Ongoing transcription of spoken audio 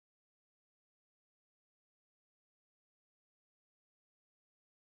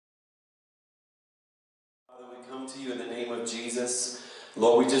Father, we come to you in the name of Jesus.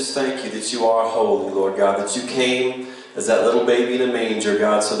 Lord, we just thank you that you are holy, Lord God, that you came as that little baby in a manger,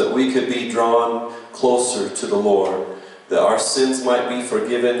 God, so that we could be drawn closer to the Lord, that our sins might be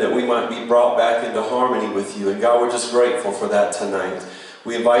forgiven, that we might be brought back into harmony with you. And God, we're just grateful for that tonight.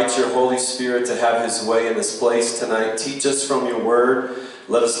 We invite your Holy Spirit to have his way in this place tonight. Teach us from your word.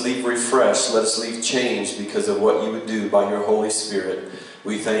 Let us leave refreshed. Let us leave changed because of what you would do by your Holy Spirit.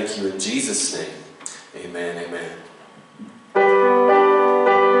 We thank you in Jesus' name. Amen, amen.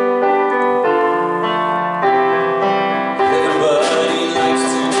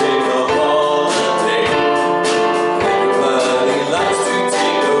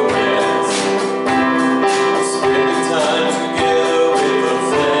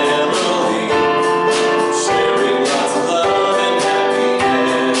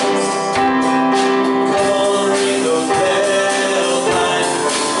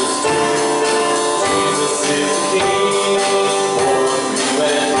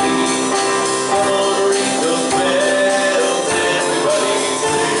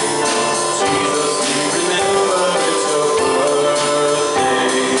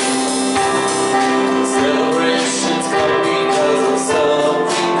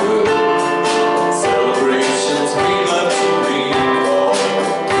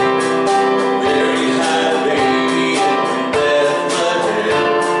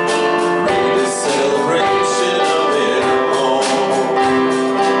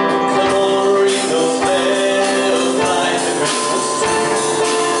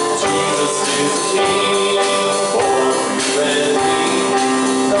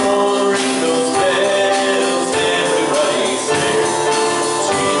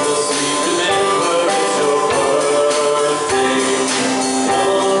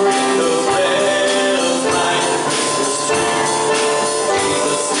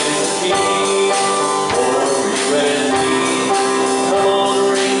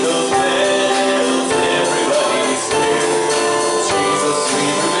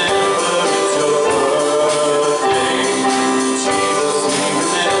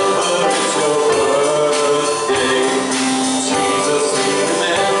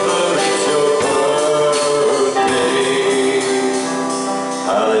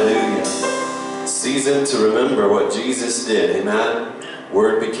 To remember what Jesus did, amen?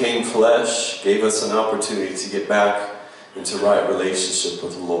 Word became flesh, gave us an opportunity to get back into right relationship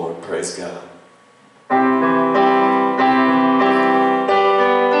with the Lord. Praise God.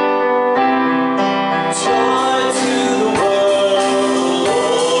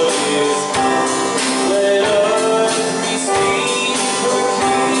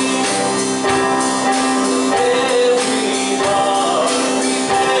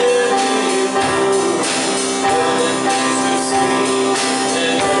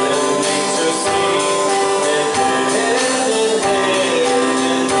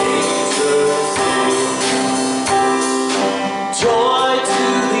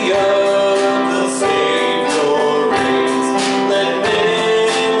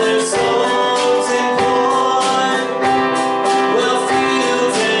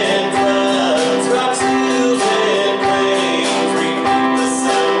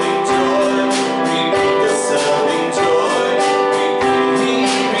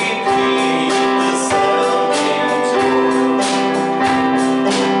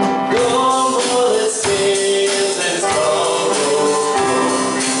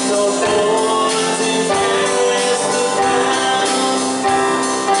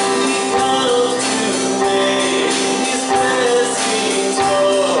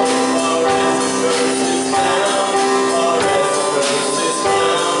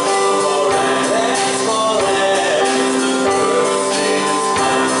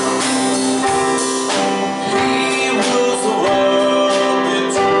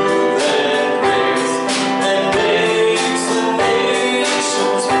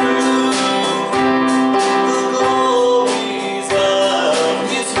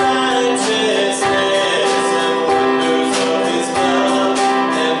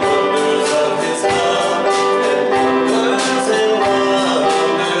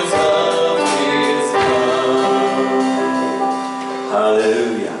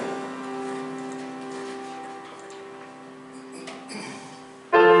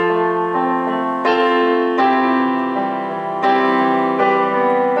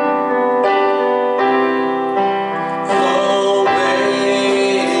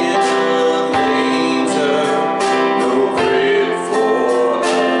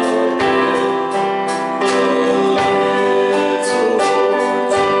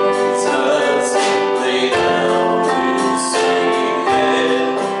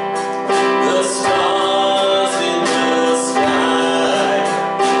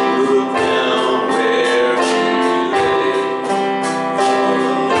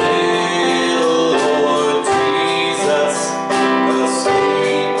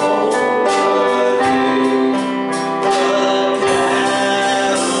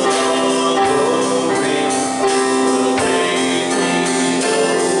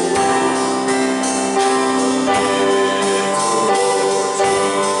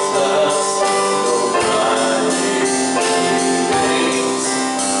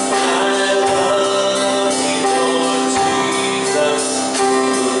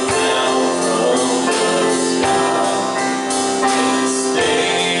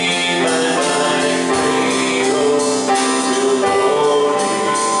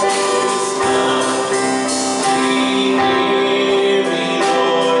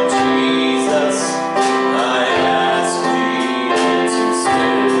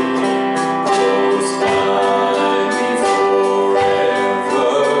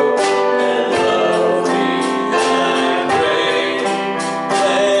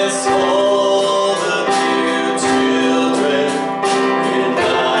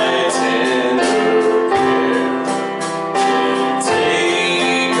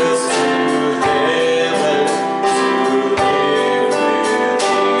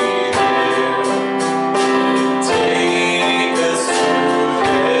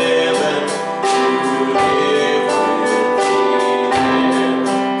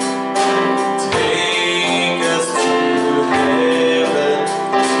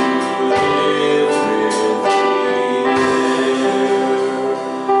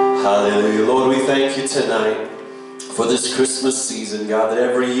 tonight for this Christmas season, God, that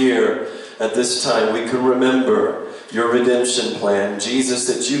every year at this time we can remember your redemption plan. Jesus,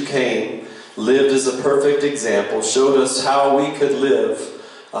 that you came, lived as a perfect example, showed us how we could live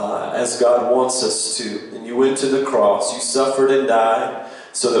as God wants us to. And you went to the cross, you suffered and died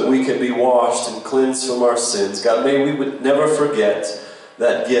so that we could be washed and cleansed from our sins. God, may we would never forget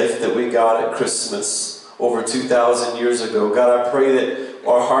that gift that we got at Christmas over 2,000 years ago. God, I pray that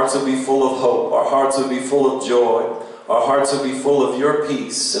our hearts would be full of hope, our hearts would be full of joy, our hearts would be full of your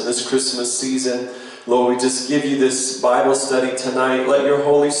peace in this Christmas season. Lord, we just give you this Bible study tonight. Let your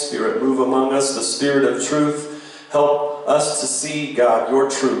Holy Spirit move among us, the Spirit of truth. Help us to see, God, your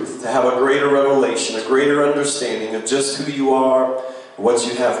truth, to have a greater revelation, a greater understanding of just who you are and what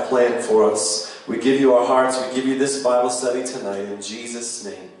you have planned for us. We give you our hearts. We give you this Bible study tonight in Jesus'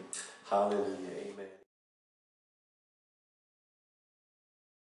 name. Hallelujah. Amen.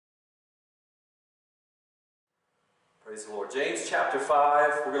 Praise the Lord. James chapter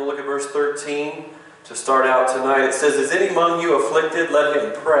 5, we're going to look at verse 13 to start out tonight. It says, "Is any among you afflicted? Let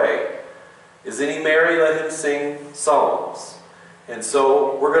him pray. Is any merry? Let him sing psalms." And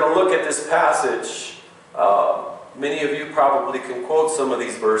so we're going to look at this passage. Many of you probably can quote some of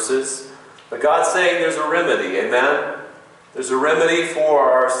these verses. But God's saying there's a remedy. Amen? There's a remedy for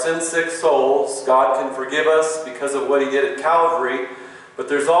our sin-sick souls. God can forgive us because of what he did at Calvary. But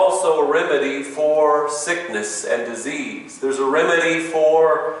there's also a remedy for sickness and disease. There's a remedy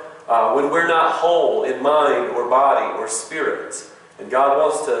for when we're not whole in mind or body or spirit. And God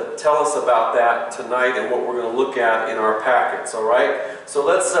wants to tell us about that tonight and what we're going to look at in our packets. All right? So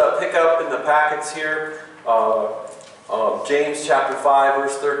let's pick up in the packets here. James chapter 5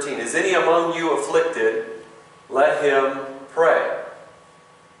 verse 13. "Is any among you afflicted? Let him pray."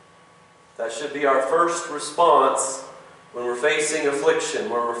 That should be our first response when we're facing affliction,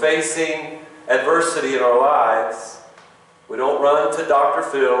 when we're facing adversity in our lives. We don't run to Dr.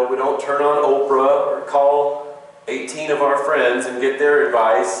 Phil, we don't turn on Oprah or call 18 of our friends and get their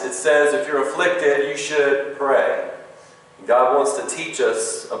advice. It says if you're afflicted, you should pray. And God wants to teach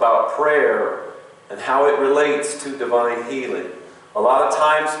us about prayer and how it relates to divine healing. A lot of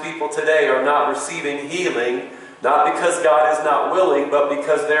times people today are not receiving healing, not because God is not willing, but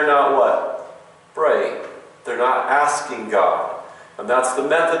because they're not what? Praying. They're not asking God. And that's the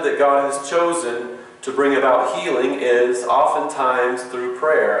method that God has chosen to bring about healing, is oftentimes through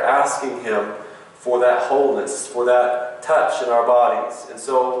prayer, asking him for that wholeness, for that touch in our bodies. And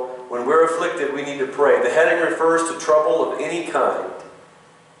so when we're afflicted, we need to pray. The heading refers to trouble of any kind.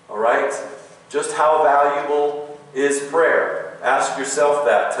 All right? Just how valuable is prayer? Ask yourself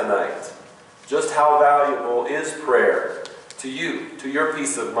that tonight. Just how valuable is prayer to you, to your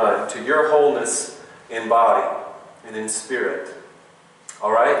peace of mind, to your wholeness in body and in spirit?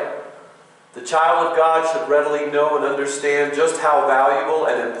 All right? The child of God should readily know and understand just how valuable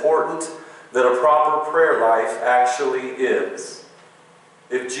and important that a proper prayer life actually is.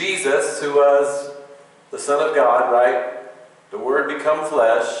 If Jesus, who was the Son of God, right, the Word become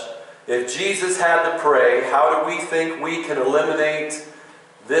flesh, if Jesus had to pray, how do we think we can eliminate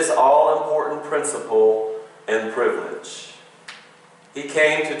this all-important principle and privilege? He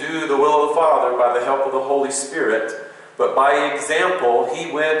came to do the will of the Father by the help of the Holy Spirit, but by example,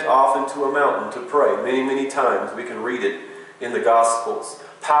 he went off into a mountain to pray many, many times. We can read it in the Gospels.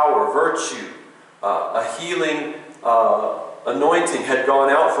 Power, virtue, a healing anointing had gone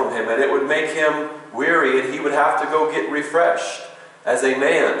out from him, and it would make him weary, and he would have to go get refreshed as a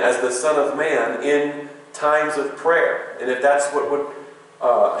man, as the Son of Man, in times of prayer. And if that's what would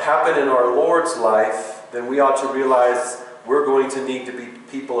happen in our Lord's life, then we ought to realize we're going to need to be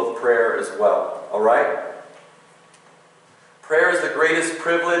people of prayer as well. All right? Prayer is the greatest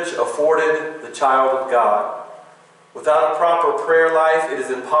privilege afforded the child of God. Without a proper prayer life, it is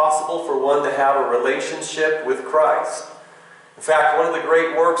impossible for one to have a relationship with Christ. In fact, one of the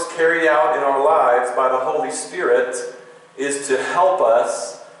great works carried out in our lives by the Holy Spirit is to help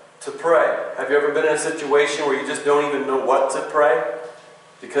us to pray. Have you ever been in a situation where you just don't even know what to pray?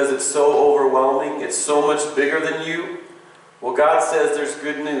 Because it's so overwhelming, it's so much bigger than you? Well, God says there's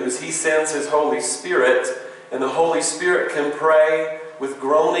good news. He sends His Holy Spirit, and the Holy Spirit can pray with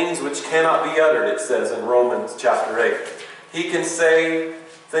groanings which cannot be uttered, it says in Romans chapter 8. He can say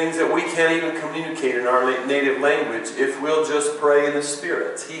things that we can't even communicate in our native language if we'll just pray in the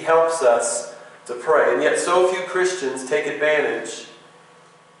Spirit. He helps us to pray. And yet so few Christians take advantage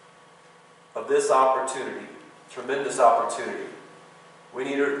of this opportunity, tremendous opportunity. We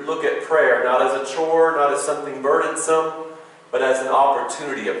need to look at prayer not as a chore, not as something burdensome, but as an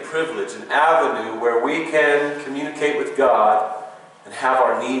opportunity, a privilege, an avenue where we can communicate with God and have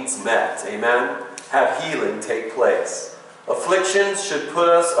our needs met. Amen? have healing take place. Afflictions should put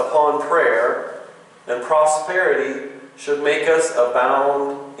us upon prayer, and prosperity should make us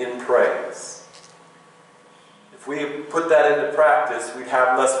abound in praise. If we put that into practice, we'd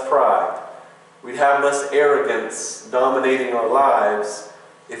have less pride. We'd have less arrogance dominating our lives.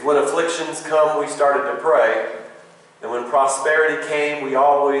 If when afflictions come, we started to pray, and when prosperity came, we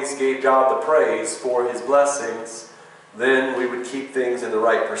always gave God the praise for His blessings, then we would keep things in the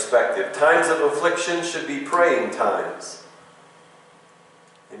right perspective. Times of affliction should be praying times.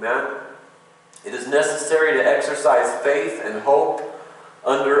 Amen? It is necessary to exercise faith and hope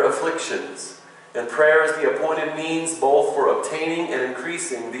under afflictions. And prayer is the appointed means both for obtaining and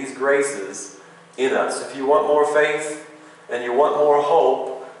increasing these graces in us. If you want more faith and you want more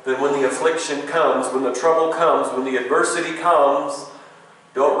hope, then when the affliction comes, when the trouble comes, when the adversity comes,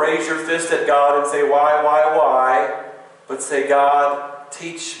 don't raise your fist at God and say, why? But say, God,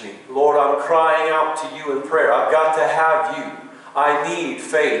 teach me. Lord, I'm crying out to you in prayer. I've got to have you. I need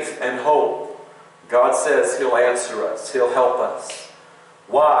faith and hope. God says He'll answer us. He'll help us.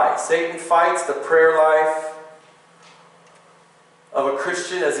 Why? Satan fights the prayer life of a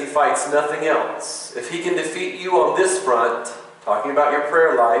Christian as he fights nothing else. If he can defeat you on this front, talking about your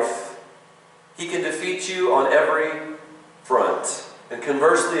prayer life, he can defeat you on every front. And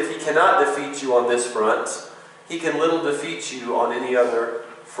conversely, if he cannot defeat you on this front, he can little defeat you on any other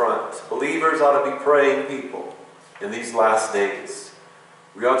front. Believers ought to be praying people in these last days.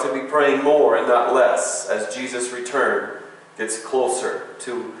 We ought to be praying more and not less as Jesus' return gets closer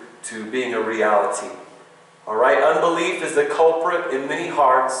to being a reality. Alright, unbelief is the culprit in many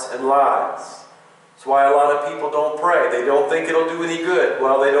hearts and lives. That's why a lot of people don't pray. They don't think it'll do any good.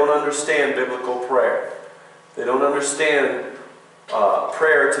 Well, they don't understand biblical prayer. They don't understand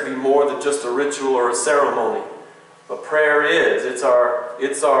prayer to be more than just a ritual or a ceremony. But prayer is, it's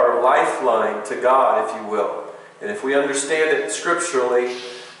our lifeline to God, if you will. And if we understand it scripturally,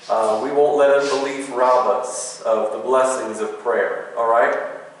 we won't let unbelief rob us of the blessings of prayer. Alright?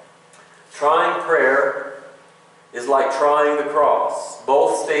 Trying prayer is like trying the cross.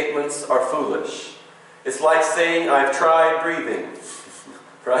 Both statements are foolish. It's like saying, I've tried breathing.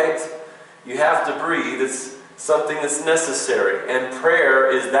 Right? You have to breathe. It's something that's necessary. And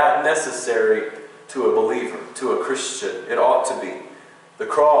prayer is that necessary to a believer, to a Christian. It ought to be. The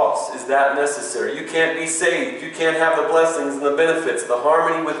cross is that necessary. You can't be saved. You can't have the blessings and the benefits, the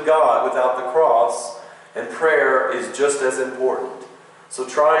harmony with God without the cross. And prayer is just as important. So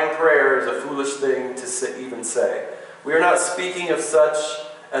trying prayer is a foolish thing to even say. We are not speaking of such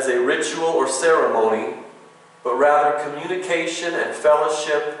as a ritual or ceremony, but rather communication and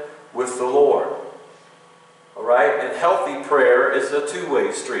fellowship with the Lord. Alright? And healthy prayer is a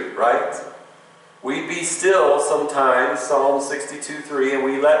two-way street, right? We be still sometimes, Psalm 62:3, and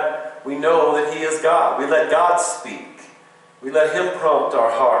we know that He is God. We let God speak. We let Him prompt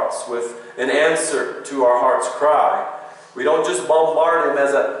our hearts with an answer to our heart's cry. We don't just bombard Him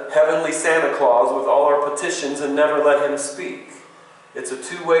as a heavenly Santa Claus with all our petitions and never let Him speak. It's a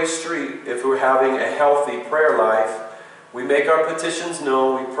two-way street if we're having a healthy prayer life. We make our petitions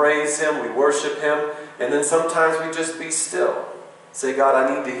known, we praise Him, we worship Him, and then sometimes we just be still. Say, God,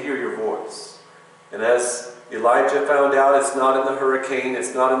 I need to hear your voice. And as Elijah found out, it's not in the hurricane,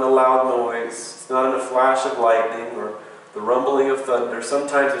 it's not in the loud noise, it's not in a flash of lightning or the rumbling of thunder.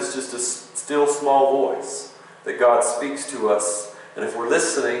 Sometimes it's just a still small voice that God speaks to us. And if we're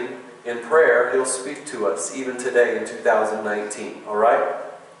listening in prayer, He'll speak to us even today in 2019. Alright?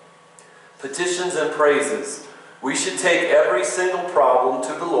 Petitions and praises. We should take every single problem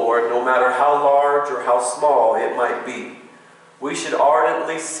to the Lord, no matter how large or how small it might be. We should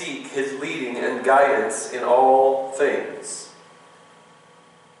ardently seek His leading and guidance in all things.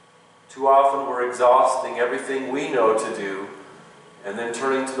 Too often we're exhausting everything we know to do and then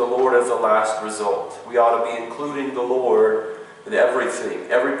turning to the Lord as the last result. We ought to be including the Lord in everything,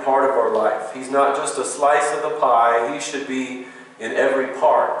 every part of our life. He's not just a slice of the pie. He should be in every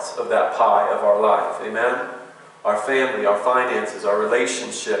part of that pie of our life. Amen? Our family, our finances, our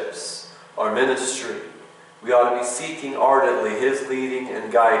relationships, our ministry. We ought to be seeking ardently His leading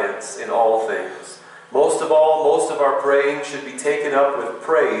and guidance in all things. Most of all, most of our praying should be taken up with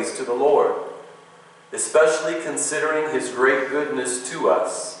praise to the Lord, especially considering His great goodness to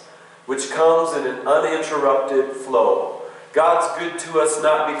us, which comes in an uninterrupted flow. God's good to us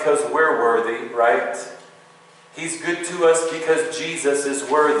not because we're worthy, right? He's good to us because Jesus is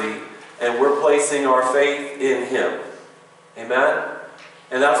worthy, and we're placing our faith in Him. Amen?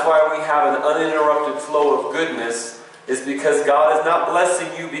 And that's why we have an uninterrupted flow of goodness, is because God is not blessing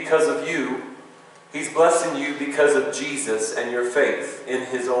you because of you. He's blessing you because of Jesus and your faith in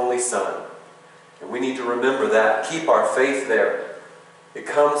His only Son. And we need to remember that. Keep our faith there. It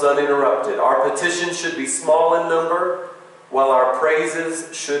comes uninterrupted. Our petitions should be small in number, while our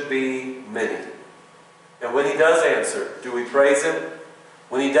praises should be many. And when He does answer, do we praise Him?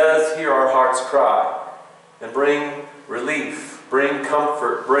 When He does hear our hearts cry and bring relief, bring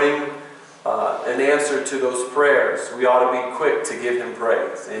comfort, bring an answer to those prayers, we ought to be quick to give Him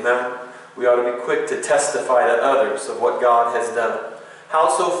praise. Amen? We ought to be quick to testify to others of what God has done. How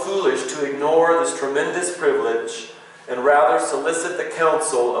so foolish to ignore this tremendous privilege and rather solicit the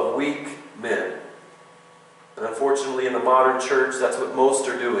counsel of weak men. And unfortunately in the modern church, that's what most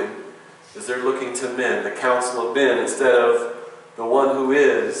are doing, is they're looking to men, the counsel of men, instead of the one who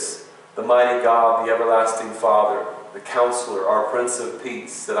is the mighty God, the everlasting Father, the Counselor, our Prince of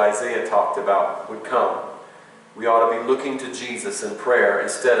Peace that Isaiah talked about would come. We ought to be looking to Jesus in prayer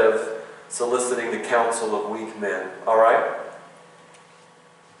instead of soliciting the counsel of weak men. All right?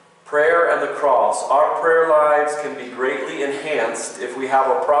 Prayer and the cross. Our prayer lives can be greatly enhanced if we have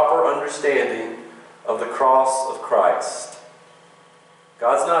a proper understanding of the cross of Christ.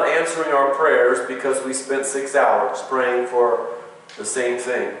 God's not answering our prayers because we spent 6 hours praying for the same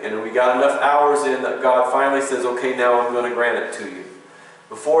thing. And we got enough hours in that God finally says, okay, now I'm going to grant it to you.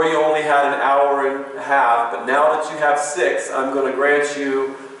 Before you only had an hour and a half, but now that you have 6, I'm going to grant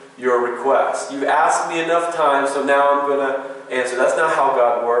you your request. You've asked me enough times, so now I'm going to answer. That's not how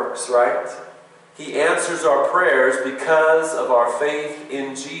God works, right? He answers our prayers because of our faith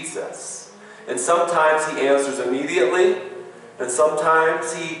in Jesus. And sometimes He answers immediately, and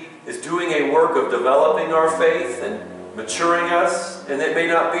sometimes He is doing a work of developing our faith and maturing us, and it may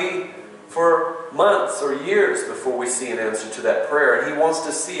not be for months or years before we see an answer to that prayer. And He wants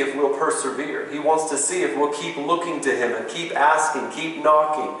to see if we'll persevere. He wants to see if we'll keep looking to Him and keep asking, keep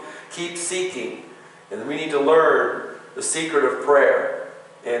knocking, keep seeking. And we need to learn the secret of prayer.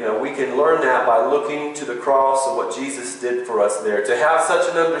 And we can learn that by looking to the cross and what Jesus did for us there. To have such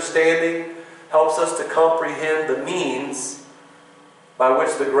an understanding helps us to comprehend the means by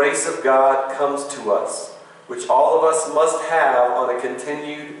which the grace of God comes to us, which all of us must have on a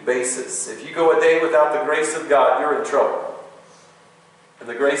continued basis. If you go a day without the grace of God, you're in trouble. And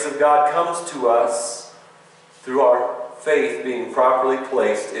the grace of God comes to us through our faith being properly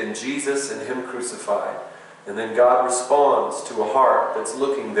placed in Jesus and Him crucified. And then God responds to a heart that's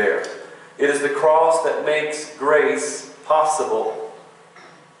looking there. It is the cross that makes grace possible.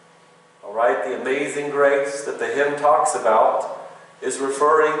 All right, the amazing grace that the hymn talks about is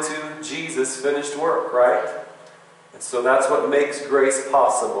referring to Jesus' finished work, right? And so that's what makes grace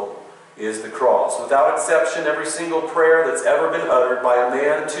possible, is the cross. Without exception, every single prayer that's ever been uttered by a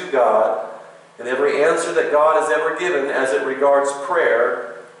man to God, and every answer that God has ever given as it regards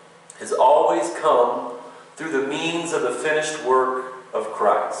prayer, has always come through the means of the finished work of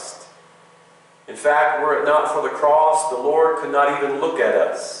Christ. In fact, were it not for the cross, the Lord could not even look at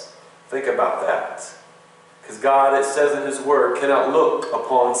us. Think about that. Because God, it says in His Word, cannot look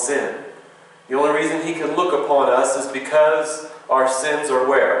upon sin. The only reason He can look upon us is because our sins are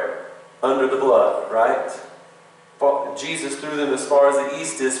where? Under the blood, right? Jesus threw them as far as the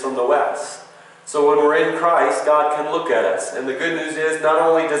east is from the west. So when we're in Christ, God can look at us. And the good news is, not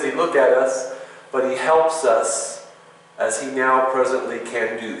only does He look at us, but He helps us as He now presently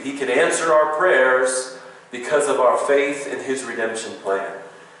can do. He can answer our prayers because of our faith in His redemption plan.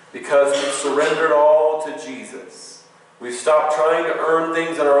 Because we've surrendered all to Jesus. We've stopped trying to earn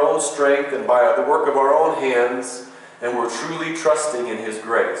things in our own strength and by the work of our own hands, and we're truly trusting in His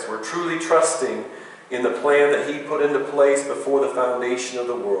grace. We're truly trusting in the plan that He put into place before the foundation of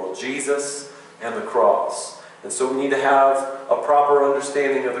the world, Jesus and the cross. And so we need to have a proper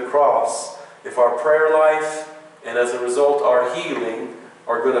understanding of the cross if our prayer life and as a result our healing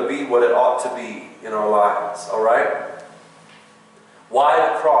are going to be what it ought to be in our lives. All right? Why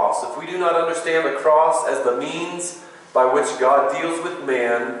the cross? If we do not understand the cross as the means by which God deals with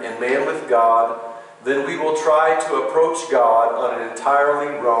man and man with God, then we will try to approach God on an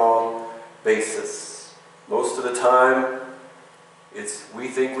entirely wrong basis. Most of the time, we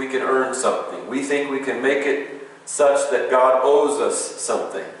think we can earn something. We think we can make it such that God owes us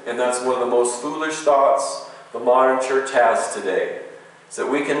something. And that's one of the most foolish thoughts the modern church has today. Is that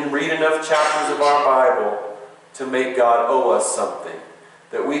we can read enough chapters of our Bible to make God owe us something.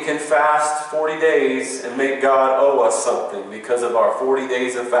 That we can fast 40 days and make God owe us something because of our 40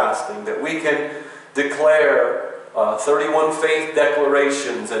 days of fasting. That we can declare 31 faith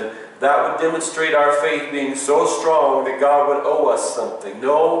declarations, and that would demonstrate our faith being so strong that God would owe us something.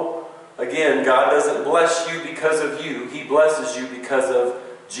 No, again, God doesn't bless you because of you. He blesses you because of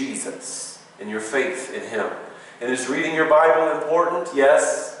Jesus and your faith in Him. And is reading your Bible important?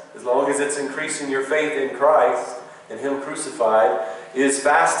 Yes. as long as it's increasing your faith in Christ and Him crucified. Is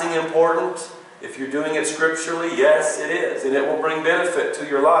fasting important? If you're doing it scripturally, yes, it is. And it will bring benefit to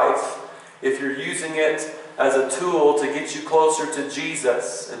your life if you're using it as a tool to get you closer to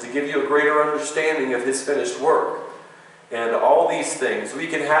Jesus and to give you a greater understanding of His finished work. And all these things. We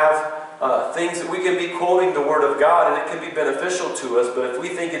can have things that we can be quoting the Word of God, and it can be beneficial to us, but if we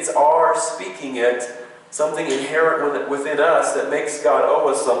think it's our speaking it, something inherent within us that makes God owe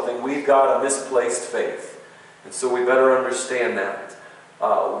us something, we've got a misplaced faith. And so we better understand that.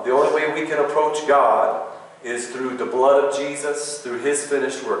 The only way we can approach God is through the blood of Jesus, through His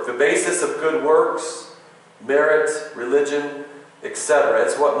finished work. The basis of good works, merit, religion, etc.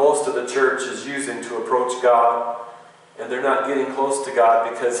 It's what most of the church is using to approach God. And they're not getting close to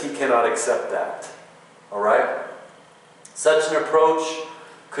God because He cannot accept that. Alright? Such an approach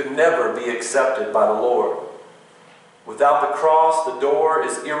could never be accepted by the Lord. Without the cross, the door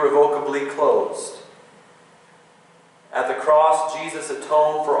is irrevocably closed. At the cross, Jesus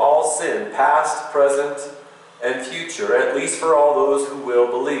atoned for all sin, past, present, and future, at least for all those who will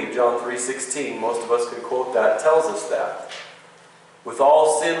believe. John 3:16, most of us can quote that, tells us that. With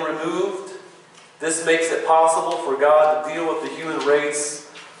all sin removed, this makes it possible for God to deal with the human race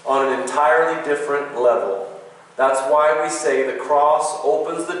on an entirely different level. That's why we say the cross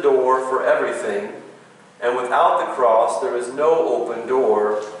opens the door for everything, and without the cross, there is no open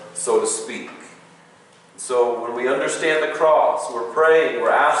door, so to speak. So when we understand the cross, we're praying,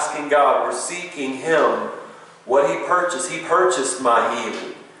 we're asking God, we're seeking Him, what He purchased my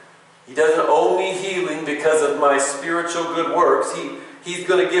healing. He doesn't owe me healing because of my spiritual good works. He's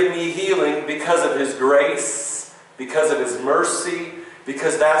going to give me healing because of His grace, because of His mercy,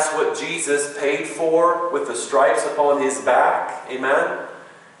 because that's what Jesus paid for with the stripes upon His back. Amen?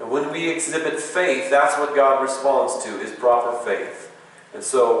 And when we exhibit faith, that's what God responds to, is proper faith. And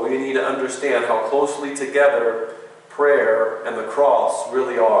so we need to understand how closely together prayer and the cross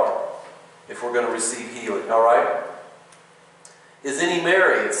really are if we're going to receive healing. Alright? Is any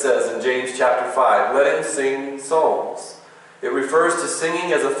merry, it says in James chapter 5. Let him sing psalms. It refers to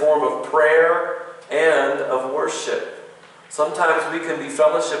singing as a form of prayer and of worship. Sometimes we can be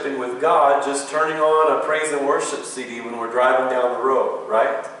fellowshipping with God just turning on a praise and worship CD when we're driving down the road,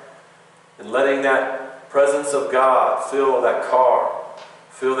 right? And letting that presence of God fill that car,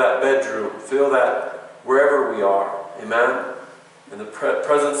 fill that bedroom, fill that wherever we are. Amen? And the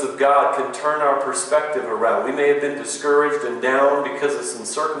presence of God can turn our perspective around. We may have been discouraged and down because of some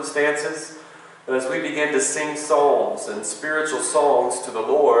circumstances, but as we begin to sing psalms and spiritual songs to the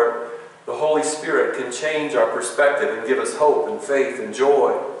Lord, the Holy Spirit can change our perspective and give us hope and faith and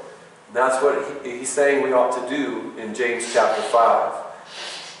joy. And that's what He's saying we ought to do in James chapter 5.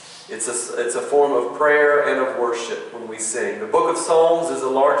 It's a form of prayer and of worship when we sing. The book of Psalms is the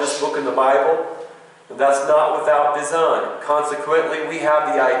largest book in the Bible, and that's not without design. Consequently, we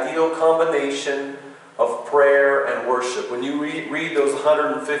have the ideal combination of prayer and worship. When you read those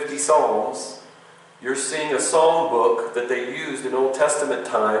 150 Psalms, you're seeing a song book that they used in Old Testament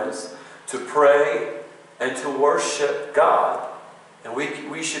times to pray and to worship God. And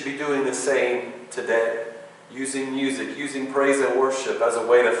we should be doing the same today. Using music, using praise and worship as a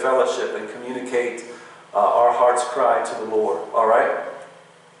way to fellowship and communicate our heart's cry to the Lord. Alright?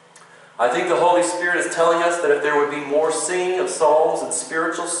 I think the Holy Spirit is telling us that if there would be more singing of psalms and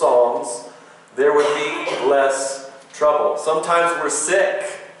spiritual songs, there would be less trouble. Sometimes we're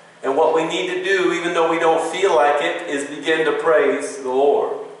sick, and what we need to do, even though we don't feel like it, is begin to praise the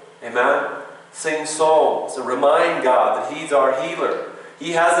Lord. Amen? Sing psalms and remind God that He's our healer.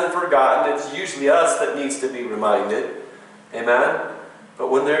 He hasn't forgotten. It's usually us that needs to be reminded. Amen?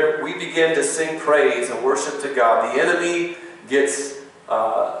 But when we begin to sing praise and worship to God, the enemy gets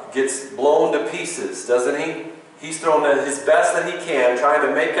blown to pieces, doesn't he? He's thrown his best that he can, trying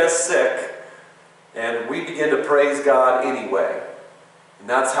to make us sick, and we begin to praise God anyway. And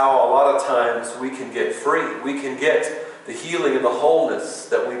that's how a lot of times we can get free. We can get the healing and the wholeness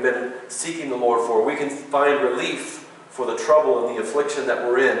that we've been seeking the Lord for. We can find relief for the trouble and the affliction that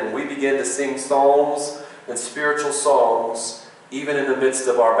we're in when we begin to sing psalms and spiritual songs, even in the midst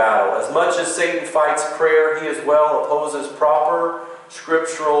of our battle. As much as Satan fights prayer, he as well opposes proper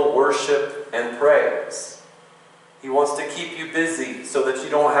scriptural worship and praise. He wants to keep you busy so that you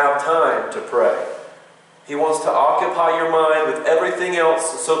don't have time to pray. He wants to occupy your mind with everything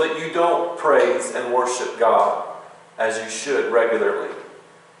else so that you don't praise and worship God as you should regularly.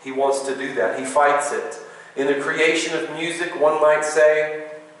 He wants to do that. He fights it. In the creation of music, one might say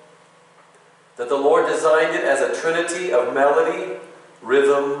that the Lord designed it as a trinity of melody,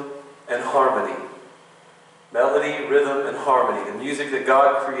 rhythm, and harmony. Melody, rhythm, and harmony. The music that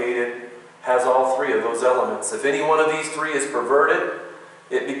God created has all three of those elements. If any one of these three is perverted,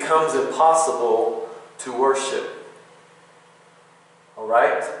 it becomes impossible to worship.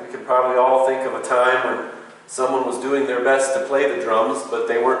 Alright? We can probably all think of a time when someone was doing their best to play the drums, but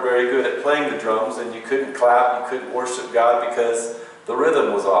they weren't very good at playing the drums, and you couldn't clap, you couldn't worship God because the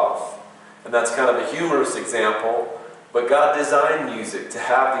rhythm was off. And that's kind of a humorous example, but God designed music to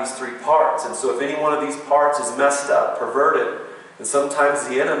have these three parts. And so if any one of these parts is messed up, perverted, and sometimes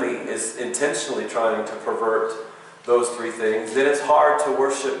the enemy is intentionally trying to pervert those three things, then it's hard to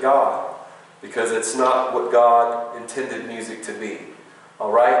worship God because it's not what God intended music to be.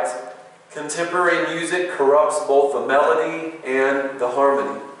 Alright? Contemporary music corrupts both the melody and the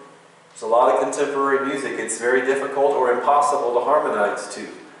harmony. There's a lot of contemporary music it's very difficult or impossible to harmonize to.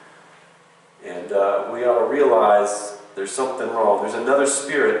 And we ought to realize there's something wrong. There's another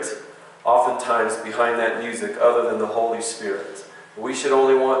spirit oftentimes behind that music other than the Holy Spirit. We should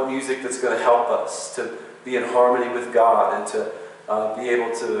only want music that's going to help us to be in harmony with God and to be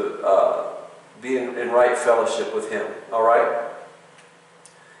able to be in right fellowship with Him. Alright?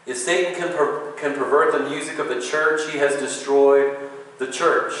 If Satan can pervert the music of the church, he has destroyed the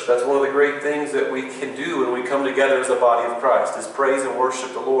church. That's one of the great things that we can do when we come together as a body of Christ, is praise and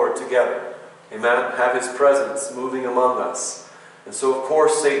worship the Lord together. Amen? Have His presence moving among us. And so, of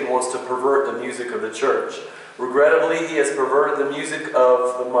course, Satan wants to pervert the music of the church. Regrettably, he has perverted the music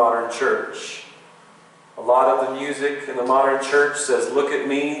of the modern church. A lot of the music in the modern church says, look at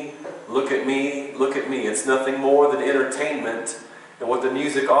me, look at me, look at me. It's nothing more than entertainment. And what the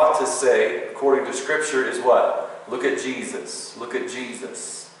music ought to say, according to Scripture, is what? Look at Jesus. Look at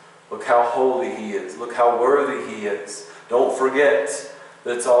Jesus. Look how holy He is. Look how worthy He is. Don't forget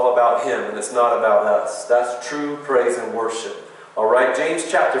that it's all about Him and it's not about us. That's true praise and worship. Alright,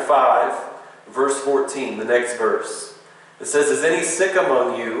 James chapter 5, verse 14, the next verse. It says, is any sick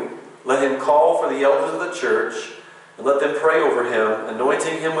among you? Let him call for the elders of the church, and let them pray over him,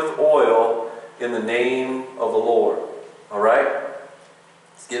 anointing him with oil in the name of the Lord. Alright?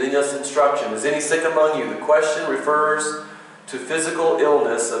 It's giving us instruction. Is any sick among you? The question refers to physical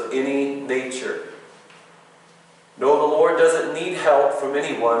illness of any nature. No, the Lord doesn't need help from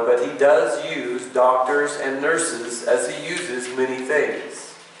anyone, but He does use doctors and nurses as He uses many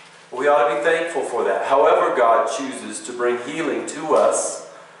things. We ought to be thankful for that. However God chooses to bring healing to us,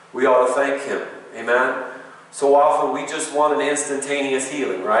 we ought to thank Him. Amen? So often we just want an instantaneous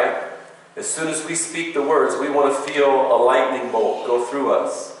healing, right? As soon as we speak the words, we want to feel a lightning bolt go through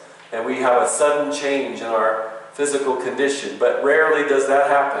us. And we have a sudden change in our physical condition. But rarely does that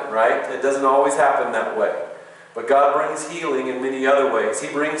happen, right? It doesn't always happen that way. But God brings healing in many other ways. He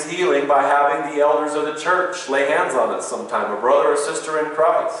brings healing by having the elders of the church lay hands on us sometime. A brother or sister in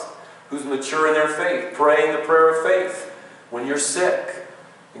Christ who's mature in their faith, praying the prayer of faith when you're sick.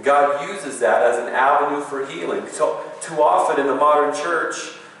 And God uses that as an avenue for healing. So, too often in the modern church,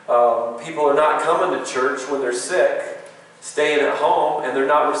 people are not coming to church when they're sick, staying at home, and they're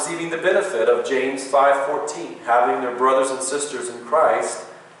not receiving the benefit of James 5:14, having their brothers and sisters in Christ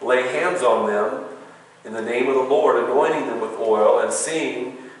lay hands on them in the name of the Lord, anointing them with oil, and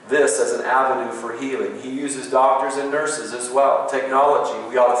seeing this as an avenue for healing. He uses doctors and nurses as well. Technology,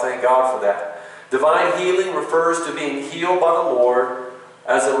 we ought to thank God for that. Divine healing refers to being healed by the Lord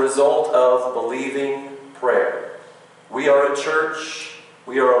as a result of believing prayer. We are a church,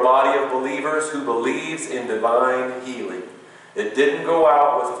 we are a body of believers who believes in divine healing. It didn't go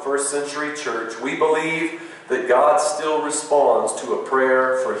out with the first century church. We believe that God still responds to a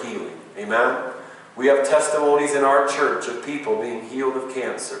prayer for healing. Amen? We have testimonies in our church of people being healed of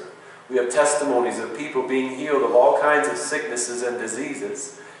cancer. We have testimonies of people being healed of all kinds of sicknesses and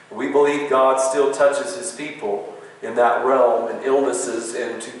diseases. We believe God still touches His people in that realm and illnesses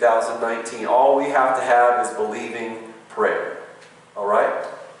in 2019. All we have to have is believing prayer. Alright?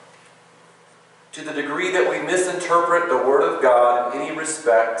 To the degree that we misinterpret the Word of God in any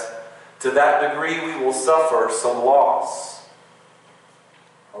respect, to that degree we will suffer some loss.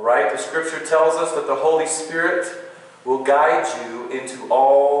 Alright, the Scripture tells us that the Holy Spirit will guide you into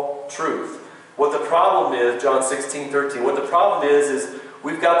all truth. What the problem is, John 16:13, what the problem is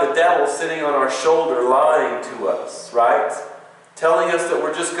we've got the devil sitting on our shoulder lying to us, right? Telling us that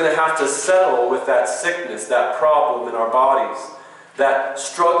we're just going to have to settle with that sickness, that problem in our bodies, that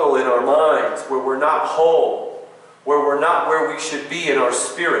struggle in our minds where we're not whole, where we're not where we should be in our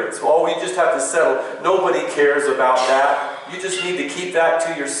spirits. Oh, we just have to settle. Nobody cares about that. You just need to keep that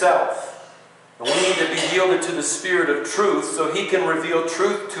to yourself. And we need to be yielded to the Spirit of truth so He can reveal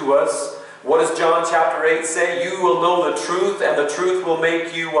truth to us. What does John chapter 8 say? You will know the truth, and the truth will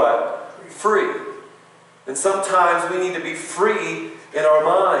make you what? Free. And sometimes we need to be free in our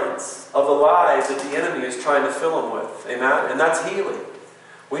minds of the lies that the enemy is trying to fill them with. Amen? And that's healing.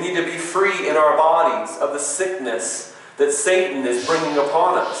 We need to be free in our bodies of the sickness that Satan is bringing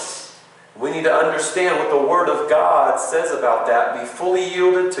upon us. We need to understand what the Word of God says about that. Be fully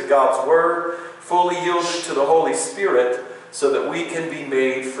yielded to God's Word, fully yielded to the Holy Spirit, so that we can be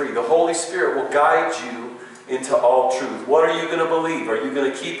made free. The Holy Spirit will guide you into all truth. What are you going to believe? Are you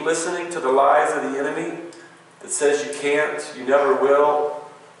going to keep listening to the lies of the enemy that says you can't, you never will,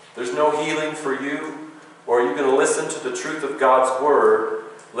 there's no healing for you? Or are you going to listen to the truth of God's Word,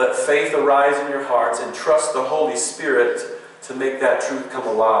 let faith arise in your hearts, and trust the Holy Spirit to make that truth come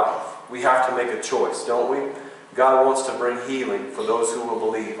alive? We have to make a choice, don't we? God wants to bring healing for those who will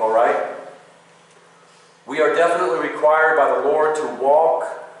believe, all right? We are definitely required by the Lord to walk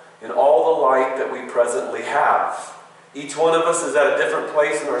in all the light that we presently have. Each one of us is at a different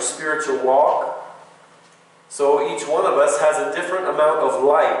place in our spiritual walk. So each one of us has a different amount of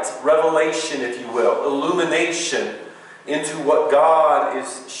light, revelation, if you will, illumination into what God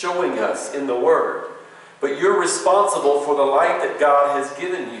is showing us in the Word. But you're responsible for the light that God has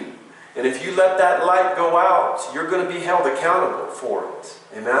given you. And if you let that light go out, you're going to be held accountable for it.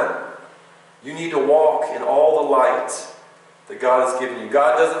 Amen? You need to walk in all the light that God has given you.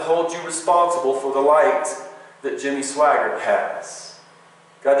 God doesn't hold you responsible for the light that Jimmy Swaggart has.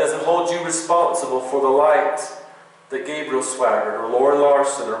 God doesn't hold you responsible for the light that Gabriel Swaggart or Lauren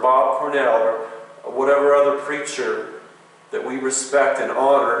Larson or Bob Cornell or whatever other preacher that we respect and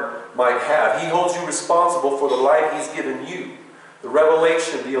honor might have. He holds you responsible for the light He's given you, the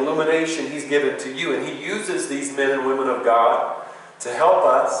revelation, the illumination He's given to you. And He uses these men and women of God to help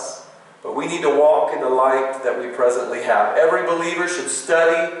us. But we need to walk in the light that we presently have. Every believer should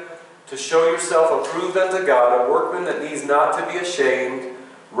study to show yourself approved unto God, a workman that needs not to be ashamed,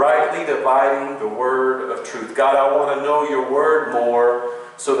 rightly dividing the word of truth. God, I want to know your word more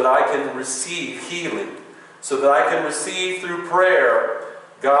so that I can receive healing, so that I can receive through prayer,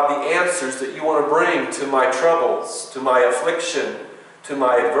 God, the answers that you want to bring to my troubles, to my affliction, to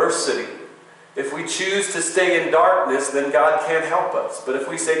my adversity. If we choose to stay in darkness, then God can't help us. But if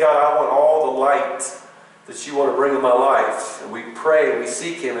we say, God, I want all the light that you want to bring in my life, and we pray, we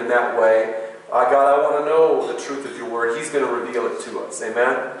seek Him in that way, God, I want to know the truth of your word. He's going to reveal it to us.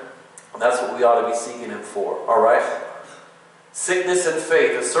 Amen? And that's what we ought to be seeking Him for. All right? Sickness and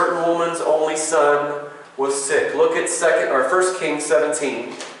faith. A certain woman's only son was sick. Look at 1 Kings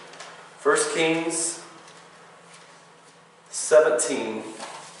 17. 1 Kings 17.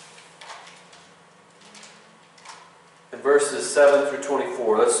 In verses 7 through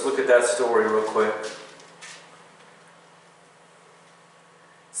 24. Let's look at that story real quick. It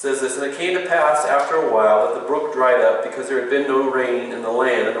says this, and it came to pass after a while that the brook dried up, because there had been no rain in the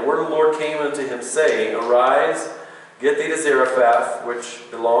land. And the word of the Lord came unto him, saying, Arise, get thee to Zarephath, which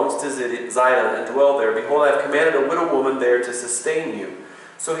belongs to Zidon, and dwell there. Behold, I have commanded a widow woman there to sustain you.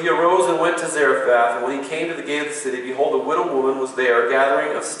 So he arose and went to Zarephath, and when he came to the gate of the city, behold, a widow woman was there,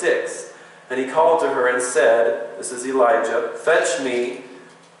 gathering of sticks. And he called to her and said, this is Elijah, Fetch me,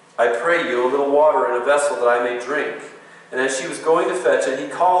 I pray you, a little water in a vessel that I may drink. And as she was going to fetch it, he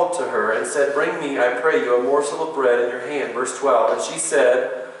called to her and said, Bring me, I pray you, a morsel of bread in your hand. Verse 12. And she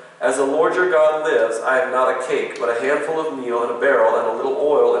said, As the Lord your God lives, I have not a cake, but a handful of meal in a barrel, and a little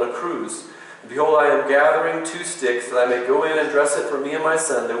oil in a cruse. And behold, I am gathering 2 sticks, that I may go in and dress it for me and my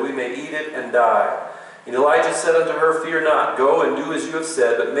son, that we may eat it and die. And Elijah said unto her, Fear not, go and do as you have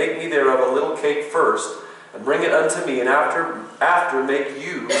said, but make me thereof a little cake first, and bring it unto me, and after make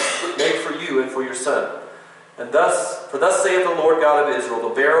for you and for your son. And for thus saith the Lord God of Israel,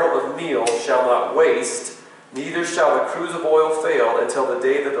 The barrel of meal shall not waste, neither shall the cruse of oil fail, until the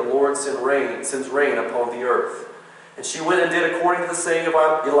day that the Lord sends rain upon the earth. And she went and did according to the saying of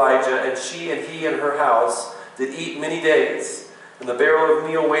Elijah, and she and he and her house did eat many days. And the barrel of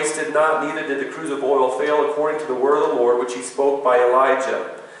meal wasted not, neither did the cruse of oil fail, according to the word of the Lord, which he spoke by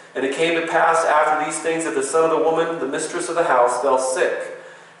Elijah. And it came to pass after these things that the son of the woman, the mistress of the house, fell sick.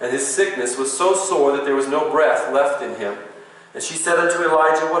 And his sickness was so sore that there was no breath left in him. And she said unto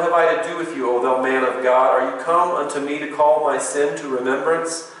Elijah, What have I to do with you, O thou man of God? Are you come unto me to call my sin to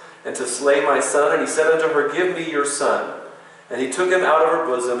remembrance, and to slay my son? And he said unto her, Give me your son. And he took him out of her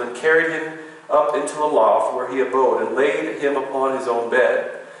bosom, and carried him up into a loft where he abode, and laid him upon his own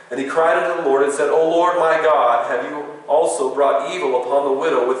bed. And he cried unto the Lord, and said, O Lord my God, have you also brought evil upon the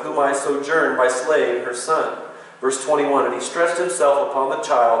widow with whom I sojourn by slaying her son? Verse 21, And he stretched himself upon the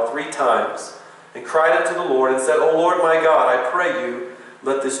child 3 times, and cried unto the Lord, and said, O Lord my God, I pray you,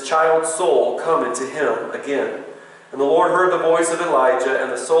 let this child's soul come into him again. And the Lord heard the voice of Elijah,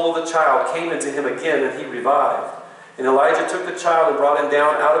 and the soul of the child came into him again, and he revived. And Elijah took the child and brought him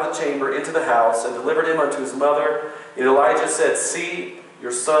down out of the chamber into the house, and delivered him unto his mother. And Elijah said, See,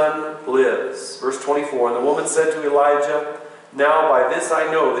 your son lives. Verse 24, And the woman said to Elijah, Now by this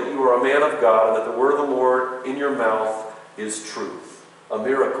I know that you are a man of God, and that the word of the Lord in your mouth is truth. A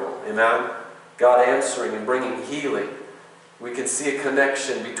miracle, amen? God answering and bringing healing. We can see a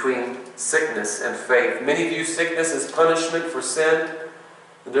connection between sickness and faith. Many view sickness as punishment for sin.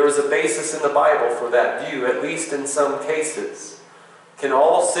 And there is a basis in the Bible for that view, at least in some cases. Can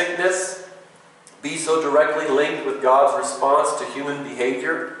all sickness be so directly linked with God's response to human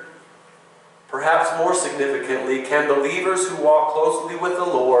behavior? Perhaps more significantly, can believers who walk closely with the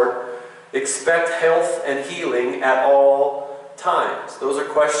Lord expect health and healing at all times? Those are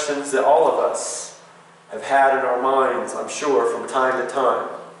questions that all of us have had in our minds, I'm sure, from time to time.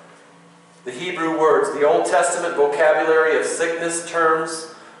 The Hebrew words, the Old Testament vocabulary of sickness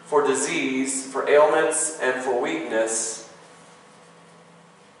terms for disease, for ailments, and for weakness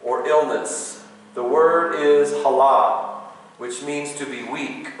or illness. The word is halal, which means to be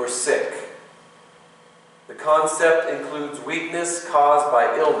weak or sick. The concept includes weakness caused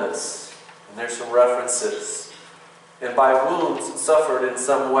by illness, and there's some references, and by wounds suffered in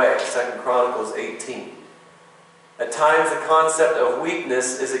some way, 2 Chronicles 18. At times the concept of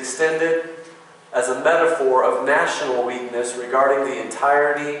weakness is extended as a metaphor of national weakness regarding the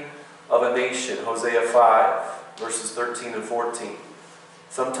entirety of a nation, Hosea 5, verses 13 and 14.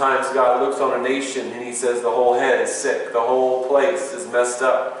 Sometimes God looks on a nation and he says the whole head is sick, the whole place is messed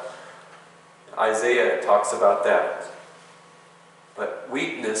up. Isaiah talks about that. But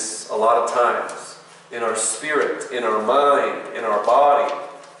weakness, a lot of times, in our spirit, in our mind, in our body,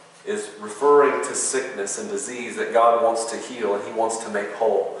 is referring to sickness and disease that God wants to heal and he wants to make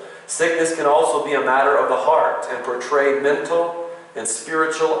whole. Sickness can also be a matter of the heart and portray mental and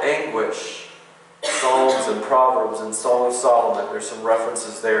spiritual anguish. Psalms and Proverbs and Song of Solomon, there's some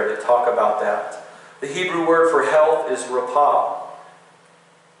references there that talk about that. The Hebrew word for health is rapah,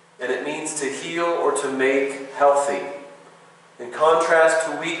 and it means to heal or to make healthy. In contrast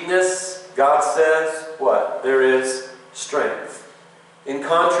to weakness, God says, what? There is strength. In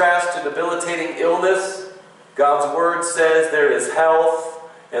contrast to debilitating illness, God's word says there is health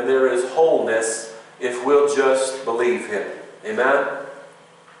and there is wholeness if we'll just believe Him. Amen?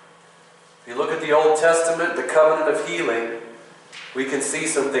 If you look at the Old Testament, the covenant of healing, we can see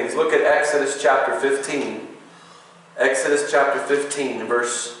some things. Look at Exodus chapter 15. Exodus chapter 15,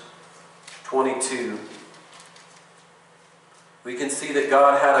 verse 22. We can see that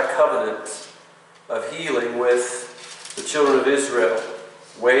God had a covenant of healing with the children of Israel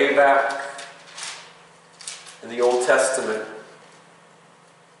way back in the Old Testament.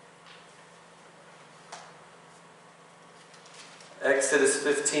 Exodus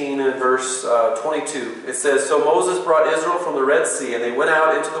 15 and verse 22. It says, So Moses brought Israel from the Red Sea, and they went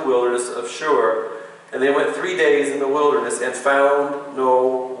out into the wilderness of Shur. And they went 3 days in the wilderness and found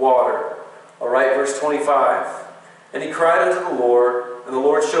no water. All right, verse 25. And he cried unto the Lord, and the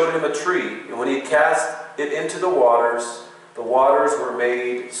Lord showed him a tree. And when he cast it into the waters were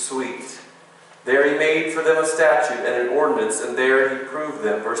made sweet. There he made for them a statute and an ordinance, and there he proved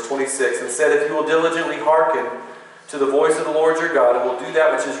them. Verse 26. And said, If you will diligently hearken to the voice of the Lord your God, and will do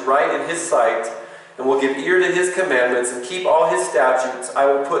that which is right in His sight, and will give ear to His commandments, and keep all His statutes, I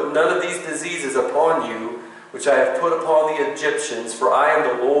will put none of these diseases upon you, which I have put upon the Egyptians, for I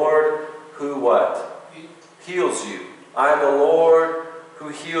am the Lord who what? Heals you. I am the Lord who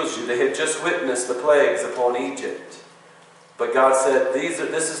heals you. They had just witnessed the plagues upon Egypt. But God said,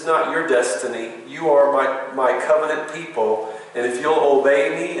 this is not your destiny. You are my covenant people, and if you'll obey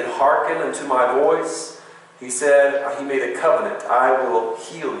me and hearken unto my voice, He said, He made a covenant. I will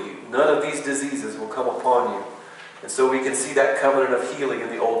heal you. None of these diseases will come upon you. And so we can see that covenant of healing in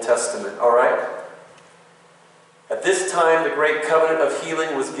the Old Testament. All right? At this time, the great covenant of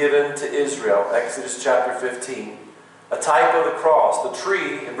healing was given to Israel. Exodus chapter 15. A type of the cross. The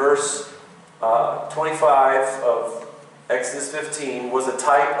tree, in verse 25 of Exodus 15, was a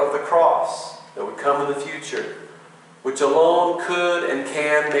type of the cross that would come in the future, which alone could and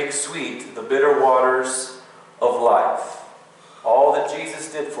can make sweet the bitter waters of life. All that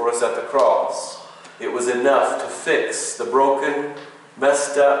Jesus did for us at the cross, it was enough to fix the broken,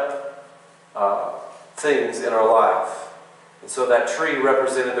 messed up things in our life. And so that tree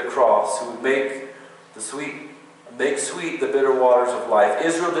represented the cross, who would make sweet the bitter waters of life.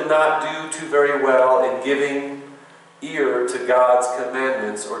 Israel did not do too very well in giving ear to God's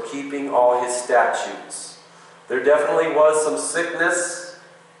commandments or keeping all His statutes. There definitely was some sickness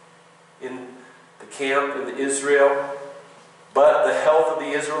in the camp in Israel, but the health of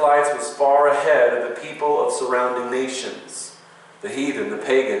the Israelites was far ahead of the people of surrounding nations, the heathen, the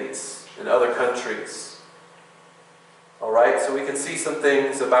pagans, in other countries. All right, so we can see some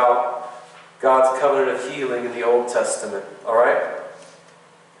things about God's covenant of healing in the Old Testament. All right?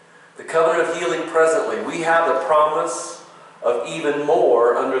 The covenant of healing presently, we have the promise of even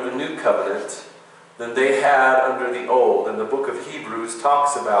more under the new covenant than they had under the old. And the book of Hebrews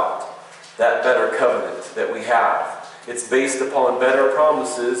talks about that better covenant that we have. It's based upon better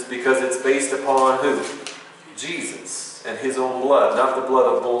promises because it's based upon who? Jesus and His own blood, not the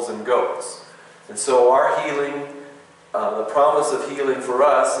blood of bulls and goats. And so our healing, the promise of healing for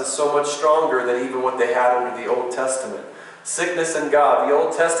us is so much stronger than even what they had under the Old Testament. Sickness and God. The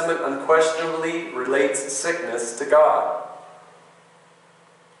Old Testament unquestionably relates sickness to God.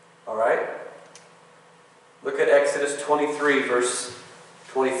 All right? Look at Exodus 23, verse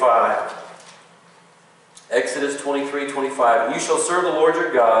 25. Exodus 23:25. And you shall serve the Lord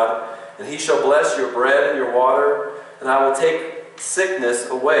your God, and He shall bless your bread and your water, and I will take sickness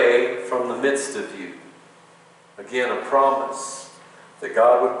away from the midst of you. Again, a promise that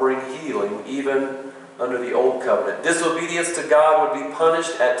God would bring healing even under the old covenant. Disobedience to God would be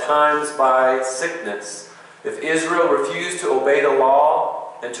punished at times by sickness. If Israel refused to obey the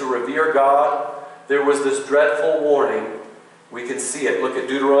law and to revere God, there was this dreadful warning. We can see it. Look at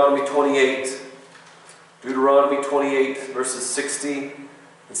Deuteronomy 28. Deuteronomy 28, verses 60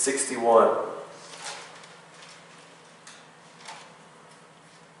 and 61.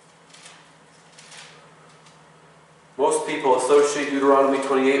 Most people associate Deuteronomy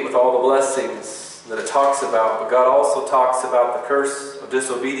 28 with all the blessings that it talks about, but God also talks about the curse of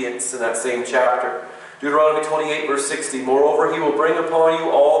disobedience in that same chapter. Deuteronomy 28, verse 60. Moreover, He will bring upon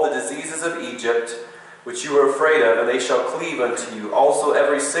you all the diseases of Egypt, which you are afraid of, and they shall cleave unto you. Also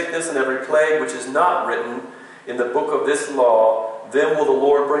every sickness and every plague which is not written in the book of this law, then will the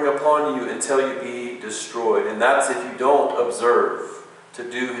Lord bring upon you until you be destroyed. And that's if you don't observe to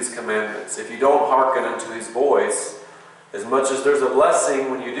do His commandments. If you don't hearken unto His voice, as much as there's a blessing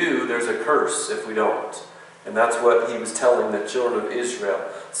when you do, there's a curse if we don't. And that's what He was telling the children of Israel.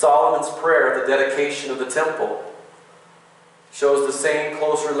 Solomon's prayer at the dedication of the temple shows the same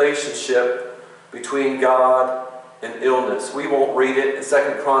close relationship between God and illness. We won't read it in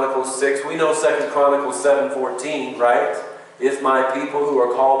 2 Chronicles 6. We know 2 Chronicles 7:14, right? If my people who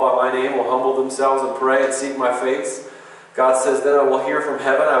are called by my name will humble themselves and pray and seek my face, God says, then I will hear from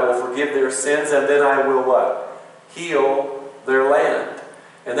heaven, I will forgive their sins, and then I will what? Heal their land.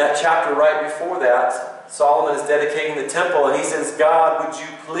 And that chapter right before that, Solomon is dedicating the temple, and he says, God, would you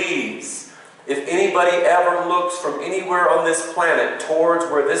please, if anybody ever looks from anywhere on this planet towards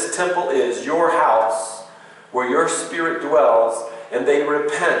where this temple is, your house, where your Spirit dwells, and they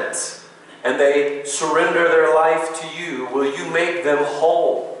repent, and they surrender their life to you, will you make them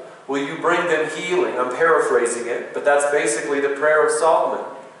whole? Will you bring them healing? I'm paraphrasing it, but that's basically the prayer of Solomon.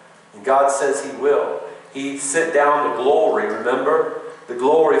 And God says He will. He sent down the glory, remember? The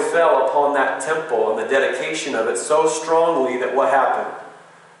glory fell upon that temple and the dedication of it so strongly that what happened?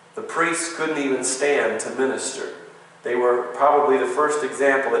 The priests couldn't even stand to minister. They were probably the first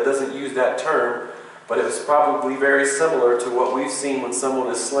example. It doesn't use that term, but it was probably very similar to what we've seen when someone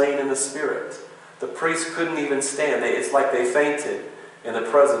is slain in the Spirit. The priests couldn't even stand. It's like they fainted in the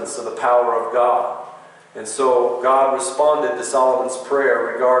presence of the power of God. And so God responded to Solomon's prayer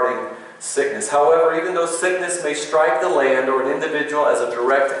regarding sickness. However, even though sickness may strike the land or an individual as a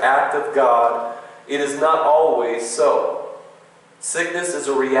direct act of God, it is not always so. Sickness is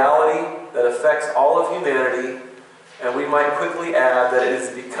a reality that affects all of humanity, and we might quickly add that it is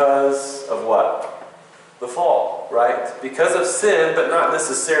because of what? The fall, right? Because of sin, but not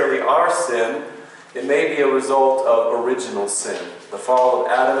necessarily our sin. It may be a result of original sin. The fall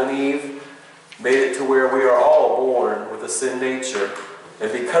of Adam and Eve made it to where we are all born with a sin nature.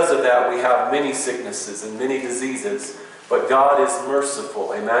 And because of that, we have many sicknesses and many diseases. But God is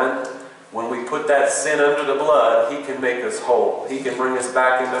merciful, amen? When we put that sin under the blood, He can make us whole. He can bring us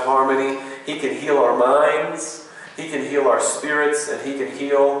back into harmony. He can heal our minds. He can heal our spirits. And He can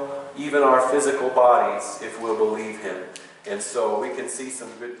heal even our physical bodies if we'll believe Him. And so we can see some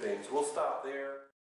good things. We'll stop there.